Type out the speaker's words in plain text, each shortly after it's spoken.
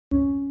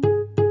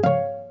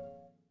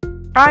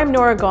I'm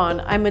Norah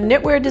Gaughan. I'm a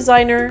knitwear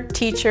designer,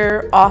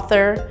 teacher,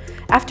 author.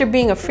 After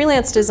being a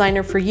freelance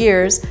designer for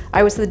years,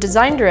 I was the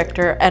design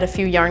director at a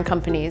few yarn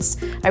companies.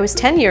 I was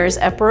 10 years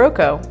at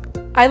Barocco.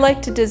 I like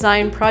to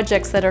design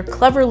projects that are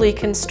cleverly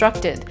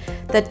constructed,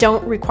 that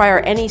don't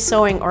require any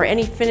sewing or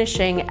any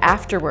finishing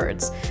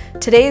afterwards.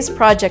 Today's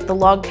project, the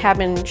log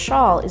cabin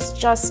shawl, is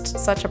just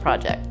such a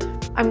project.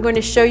 I'm going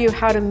to show you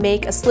how to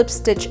make a slip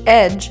stitch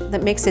edge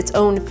that makes its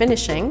own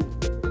finishing.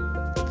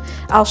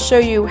 I'll show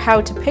you how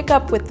to pick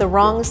up with the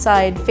wrong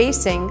side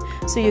facing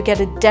so you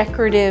get a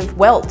decorative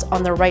welt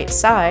on the right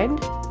side.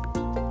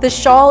 The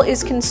shawl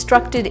is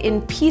constructed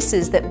in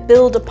pieces that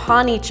build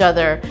upon each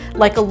other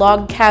like a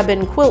log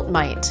cabin quilt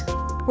might.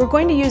 We're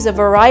going to use a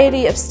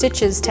variety of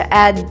stitches to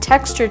add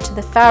texture to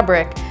the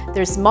fabric.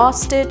 There's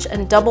moss stitch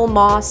and double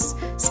moss,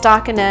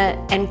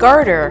 stockinette, and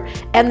garter,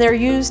 and they're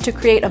used to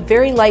create a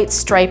very light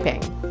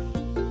striping.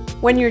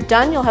 When you're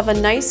done, you'll have a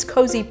nice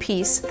cozy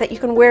piece that you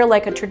can wear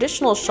like a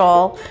traditional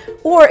shawl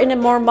or in a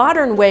more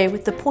modern way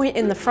with the point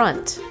in the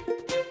front.